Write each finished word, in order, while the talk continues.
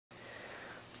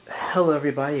Hello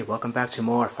everybody, welcome back to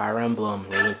more Fire Emblem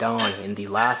Radiant Dawn. In the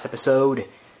last episode,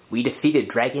 we defeated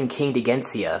Dragon King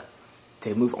Dheginsea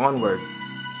to move onward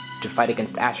to fight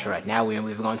against Ashera. Now we are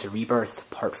moving on to Rebirth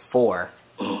Part 4.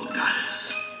 Oh,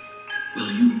 Goddess,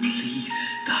 will you please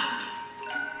stop?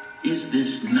 Is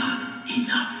this not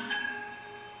enough?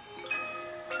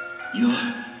 Your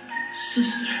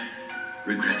sister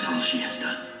regrets all she has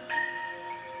done.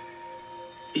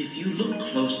 If you look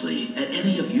closely at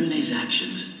any of Yune's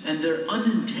actions and their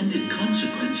unintended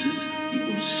consequences, you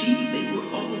will see they were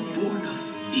all born of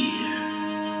fear.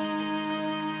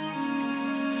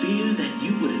 Fear that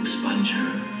you would expunge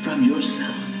her from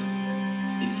yourself.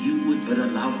 If you would but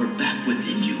allow her back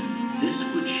within you, this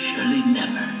would surely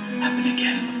never happen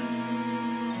again.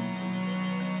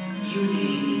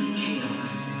 Yune is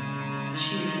chaos.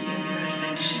 She is an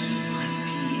imperfection in my being.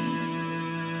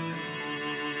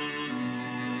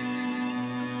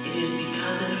 It is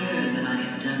because of her that I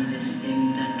have done this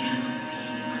thing that cannot be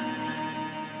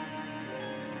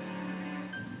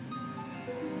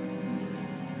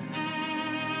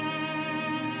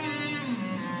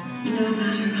undone. No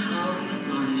matter how I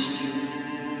admonished you,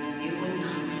 you would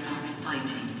not stop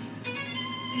fighting.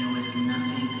 There was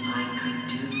nothing I could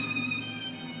do.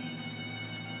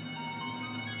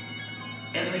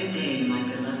 Every day my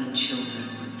beloved children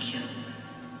were killed.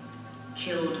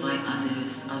 Killed by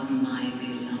others of my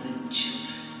beloved children.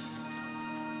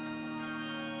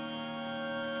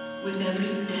 With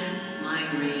every death, my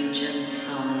rage and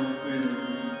sorrow grew,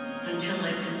 until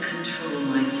I could control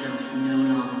myself no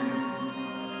longer.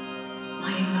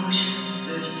 My emotions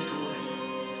burst forth,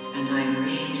 and I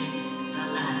raised the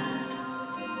land.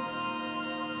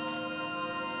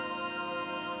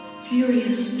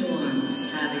 Furious storms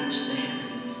savaged the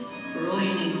heavens.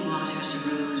 Roiling waters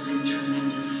rose in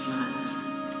tremendous floods.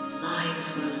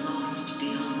 Lives were lost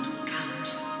beyond count.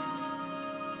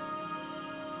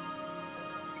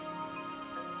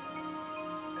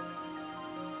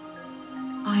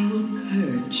 I will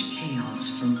purge chaos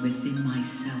from within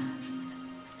myself.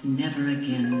 Never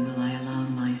again will I allow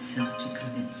myself to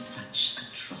commit such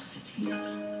atrocities.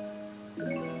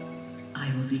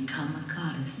 I will become a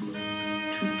goddess to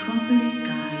properly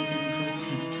guide and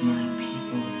protect my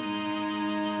people.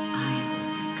 I will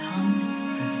become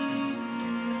perfect.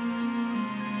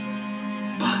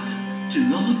 But to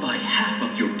nullify half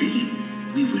of your being,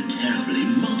 we were terribly,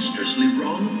 monstrously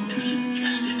wrong to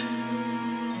suggest it.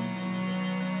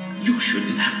 You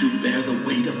shouldn't have to bear the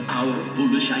weight of our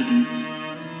foolish ideas.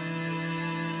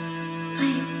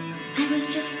 I was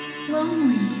just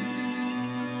lonely.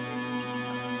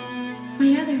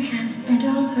 My other half spent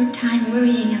all her time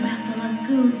worrying about the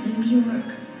Lagoons and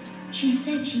Bjork. She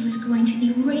said she was going to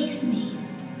erase me.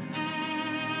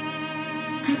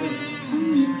 I was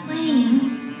only playing.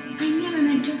 I never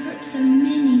meant to hurt so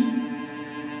many.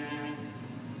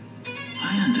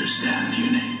 I understand,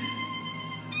 Yune.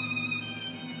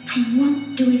 I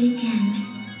won't do it again.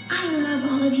 I love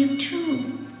all of you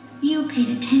too. You paid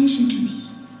attention to me.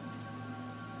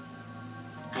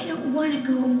 I don't want to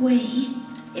go away.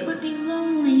 It would be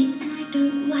lonely, and I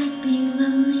don't like being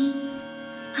lonely.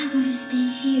 I want to stay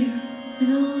here with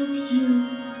all of you.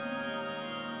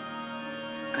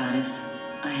 Goddess,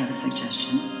 I have a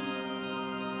suggestion.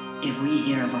 If we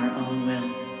here of our own will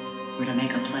were to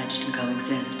make a pledge to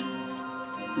coexist,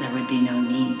 there would be no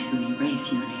need to erase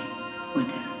Yune, would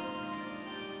there?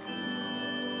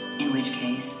 In which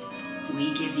case,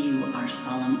 we give you our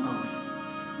solemn oath.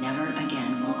 Never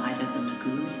again will either the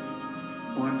Lagoons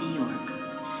or Bjork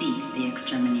seek the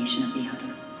extermination of the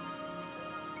other.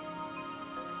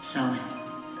 So,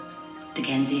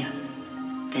 Dheginsea,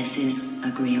 this is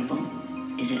agreeable,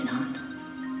 is it not?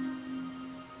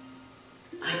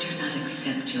 I do not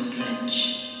accept your pledge.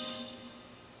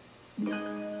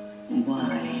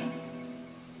 Why?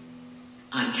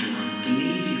 I cannot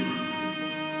believe you.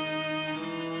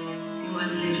 You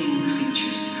are living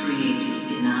creatures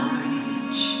created in our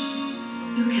image.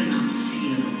 You cannot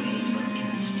seal away your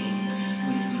instincts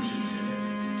with reason.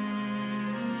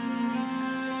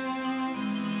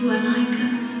 You are like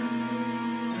us.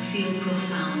 You feel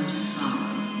profound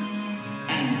sorrow,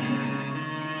 anger,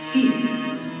 fear.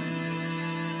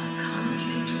 A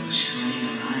conflict will surely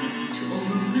arise to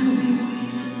overwhelm your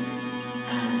reason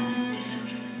and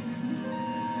discipline.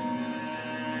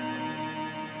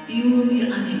 You will be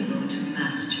unable to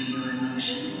master your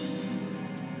emotions,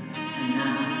 and I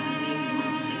may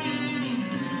once again make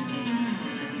the mistakes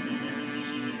that have led us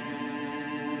here.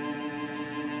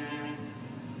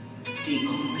 The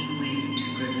only way to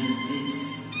prevent this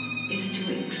is to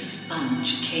expunge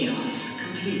chaos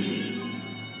completely.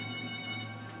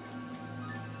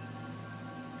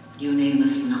 Yune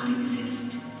must not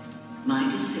exist. My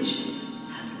decision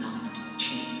has not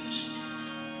changed.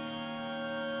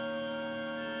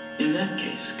 In that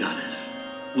case, Goddess,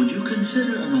 would you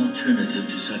consider an alternative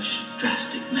to such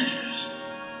drastic measures?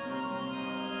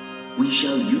 We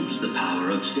shall use the power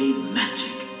of Sade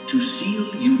magic to seal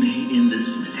Yune in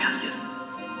this medallion.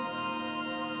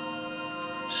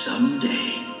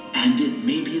 Someday, and it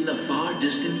may be in the far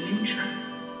distant future,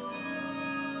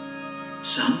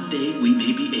 someday we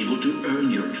may be able to earn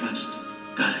your trust,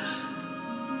 Goddess.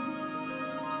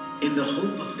 In the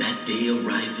hope of that day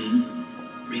arriving,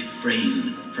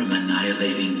 refrain from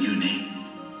annihilating Yune,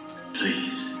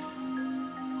 please.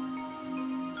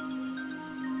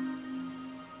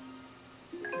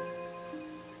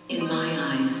 In my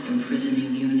eyes,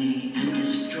 imprisoning Yune and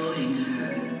destroying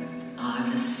her are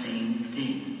the same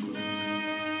thing.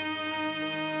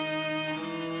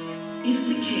 If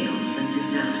the chaos and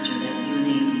disaster that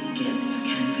Yune begets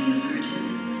can be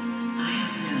averted, I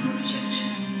have no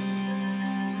objection.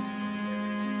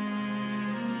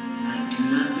 I do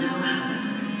not know, however,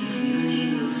 if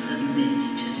Yune will submit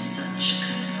to such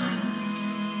confinement.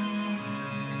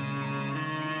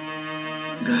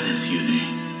 Goddess Yune,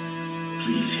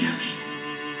 please hear me.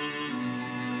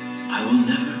 I will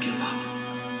never give up.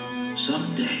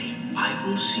 Someday, I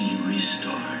will see you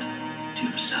restored to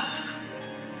yourself.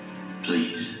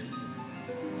 Please.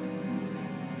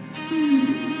 Do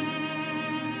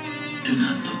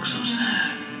not look so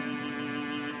sad.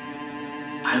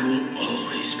 I will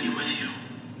always be with you.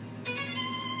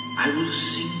 I will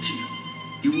sing to you.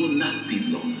 You will not be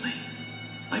lonely.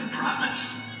 I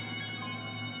promise.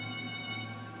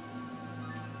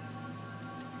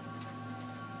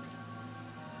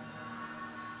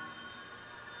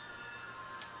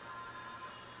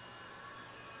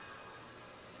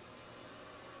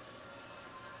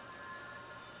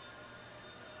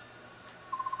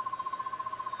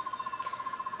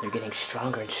 They're getting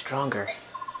stronger and stronger.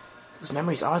 Whose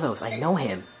memories are those? I know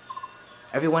him.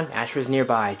 Everyone, Ashera's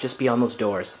nearby, just beyond those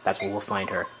doors. That's where we'll find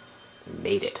her. We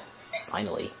made it.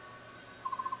 Finally.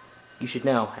 You should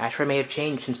know, Ashera may have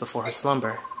changed since before her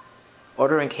slumber.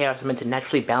 Order and chaos are meant to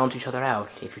naturally balance each other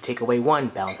out. If you take away one,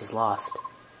 balance is lost.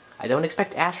 I don't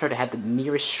expect Ashera to have the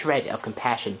merest shred of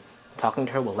compassion. Talking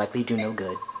to her will likely do no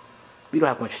good. We don't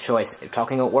have much choice. If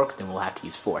talking won't work, then we'll have to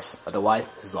use force. Otherwise,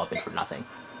 this has all been for nothing.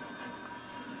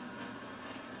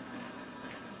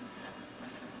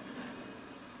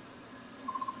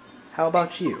 How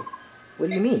about you? What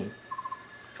do you mean?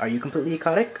 Are you completely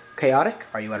chaotic?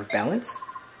 Are you out of balance?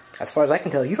 As far as I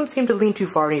can tell, you don't seem to lean too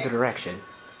far in either direction.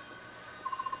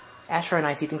 Ashera and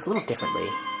I see things a little differently.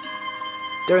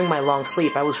 During my long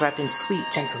sleep, I was wrapped in sweet,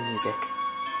 gentle music.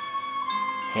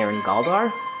 Heron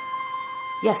Galdar?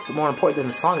 Yes, but more important than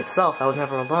the song itself, I was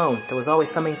never alone. There was always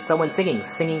someone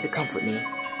singing to comfort me.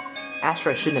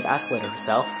 Ashera shouldn't have isolated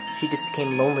herself. She just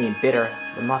became lonely and bitter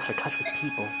and lost her touch with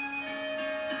people.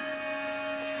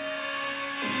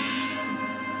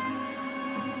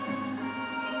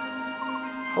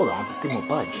 Hold on, this thing won't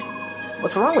budge.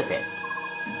 What's wrong with it?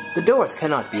 The doors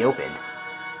cannot be opened.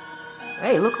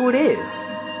 Hey, look who it is.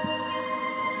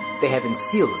 They have been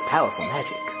sealed with powerful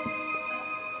magic.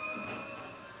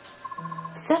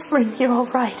 Sephiran, you're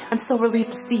alright. I'm so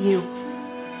relieved to see you.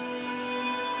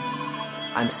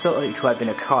 I'm sorry to have been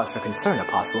a cause for concern,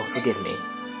 Apostle. Forgive me.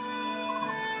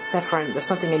 Sephiran, there's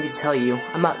something I need to tell you.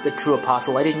 I'm not the true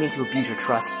Apostle. I didn't mean to abuse your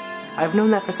trust. I've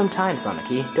known that for some time,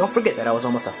 Sonaki. Don't forget that I was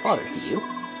almost a father to you.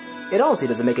 It honestly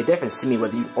doesn't make a difference to me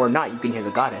whether or not you can hear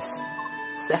the goddess.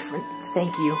 Sephiran,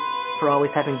 thank you for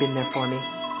always having been there for me.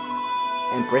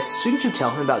 Empress, shouldn't you tell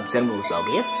him about General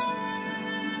Zelgius?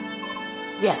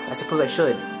 Yes, I suppose I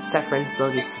should. Sephiran,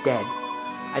 Zelgius is dead.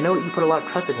 I know you put a lot of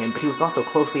trust in him, but he was also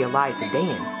closely allied to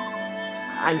Dayan.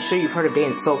 I'm sure you've heard of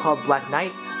Dayan's so-called Black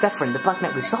Knight. Sephiran, the Black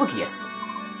Knight was Zelgius.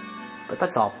 But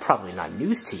that's all probably not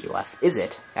news to you, is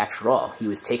it? After all, he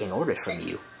was taking orders from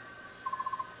you.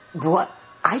 What?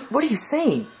 What are you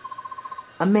saying?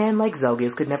 A man like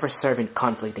Zelgius could never serve in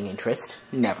conflicting interest.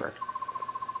 Never.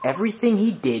 Everything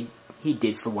he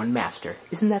did for one master.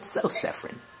 Isn't that so,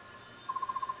 Sephiran?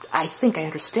 I think I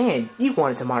understand. You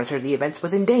wanted to monitor the events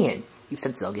within Dayan. You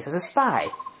sent Zelgius as a spy.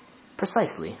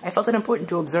 Precisely. I felt it important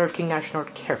to observe King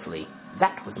Ashnard carefully.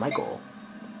 That was my goal.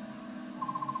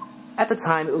 At the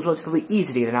time, it was relatively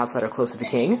easy to get an outsider close to the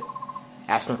king.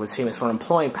 Ashnard was famous for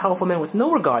employing powerful men with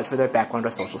no regard for their background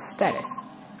or social status.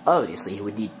 Obviously,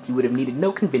 he would have needed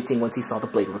no convincing once he saw the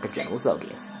blade work of General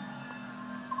Zelgius.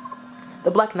 The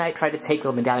Black Knight tried to take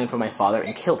the medallion from my father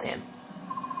and killed him.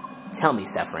 Tell me,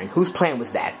 Sephiran, whose plan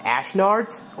was that?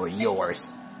 Ashnard's or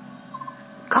yours?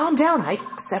 Calm down, Ike.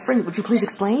 Sephiran, would you please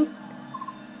explain?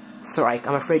 Sir Ike,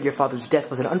 I'm afraid your father's death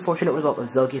was an unfortunate result of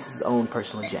Zelgius' own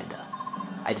personal agenda.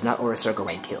 I did not order Sir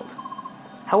Gawain killed.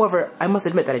 However, I must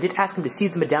admit that I did ask him to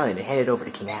seize the medallion and hand it over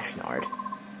to King Ashnard.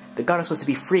 The goddess was to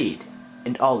be freed,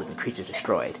 and all living creatures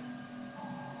destroyed.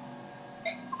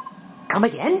 Come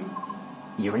again?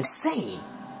 You're insane.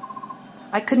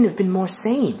 I couldn't have been more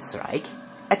sane, Sir Ike.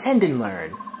 Attend and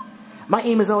learn. My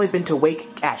aim has always been to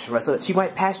wake Ashera so that she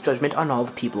might pass judgment on all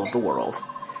the people of the world.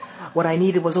 What I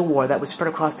needed was a war that would spread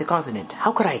across the continent.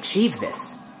 How could I achieve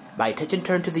this? My attention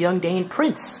turned to the young Dane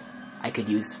prince. I could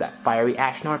use that fiery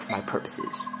Ashnard for my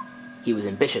purposes. He was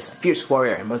ambitious, a fierce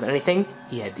warrior, and more than anything,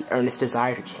 he had the earnest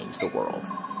desire to change the world.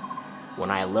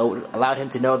 When I allowed him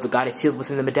to know of the goddess sealed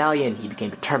within the medallion, he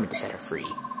became determined to set her free.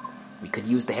 We could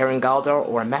use the Heron Galdar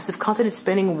or a massive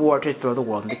continent-spanning war to throw the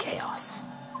world into chaos.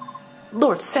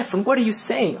 Lord Sephiran, what are you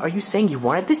saying? Are you saying you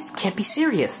wanted this? You can't be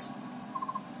serious.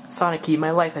 Soniki,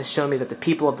 my life has shown me that the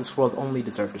people of this world only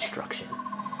deserve destruction.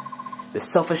 The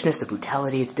selfishness, the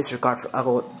brutality, the disregard for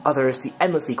others, the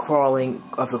endlessly quarreling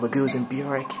of the Laguz and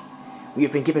Burek. We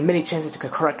have been given many chances to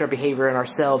correct our behavior and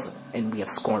ourselves, and we have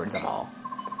squandered them all.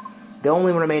 The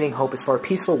only remaining hope is for a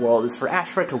peaceful world, is for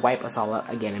Ashera to wipe us all out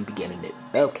again and begin anew.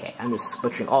 Okay, I'm just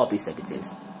butchering all of these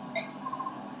sentences.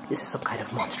 This is some kind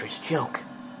of monstrous joke.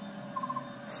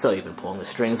 So you've been pulling the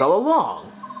strings all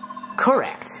along.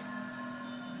 Correct.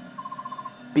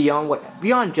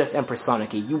 Beyond just Empress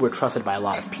Soniki, you were trusted by a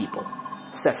lot of people.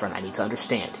 Sephiran, I need to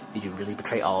understand. Did you really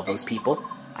betray all of those people?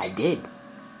 I did.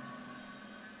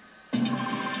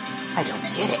 I don't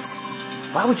get it.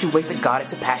 Why would you wake the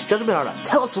goddess to pass judgment on us?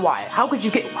 Tell us why. How could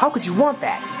you want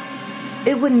that?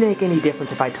 It wouldn't make any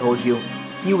difference if I told you.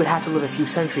 You would have to live a few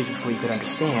centuries before you could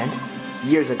understand.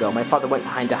 Years ago, my father went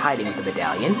into hiding with the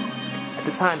medallion. At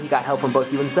the time, he got help from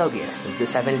both you and Zelgius. Does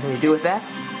this have anything to do with that?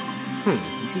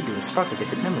 You seem to have sparked a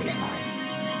distant memory of mine.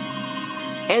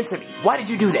 Answer me. Why did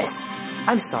you do this?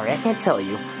 I'm sorry, I can't tell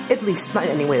you. At least not in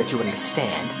any way that you would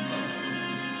understand.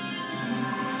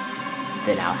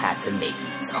 Then I'll have to make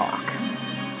you talk.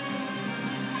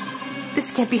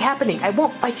 This can't be happening. I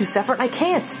won't fight you, Sephiran. I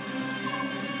can't.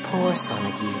 Poor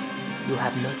Soniki. You'll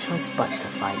have no choice but to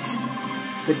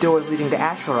fight. The doors leading to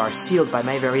Ashera are sealed by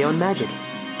my very own magic.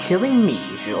 Killing me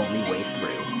is your only way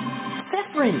through.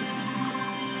 Sephiran!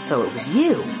 So it was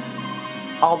you.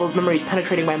 All those memories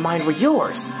penetrating my mind were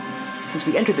yours. Since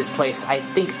we entered this place, I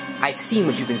think I've seen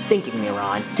what you've been thinking,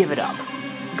 Miran. Give it up.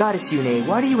 Goddess Yune,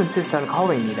 why do you insist on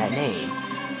calling me that name?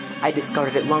 I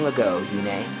discarded it long ago,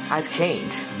 Yune. I've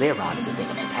changed. Miran is a thing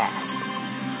of the past.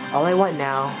 All I want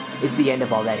now is the end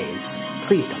of all that is.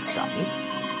 Please don't stop me.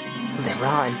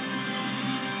 Miran.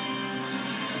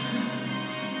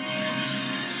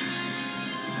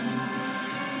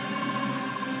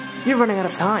 You're running out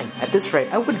of time. At this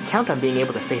rate, I wouldn't count on being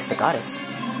able to face the goddess.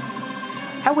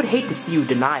 I would hate to see you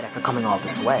denied after coming all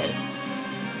this way.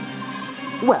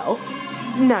 Well,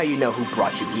 now you know who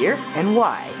brought you here, and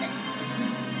why.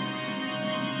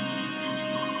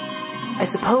 I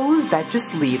suppose that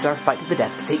just leaves our fight to the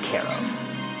death to take care of.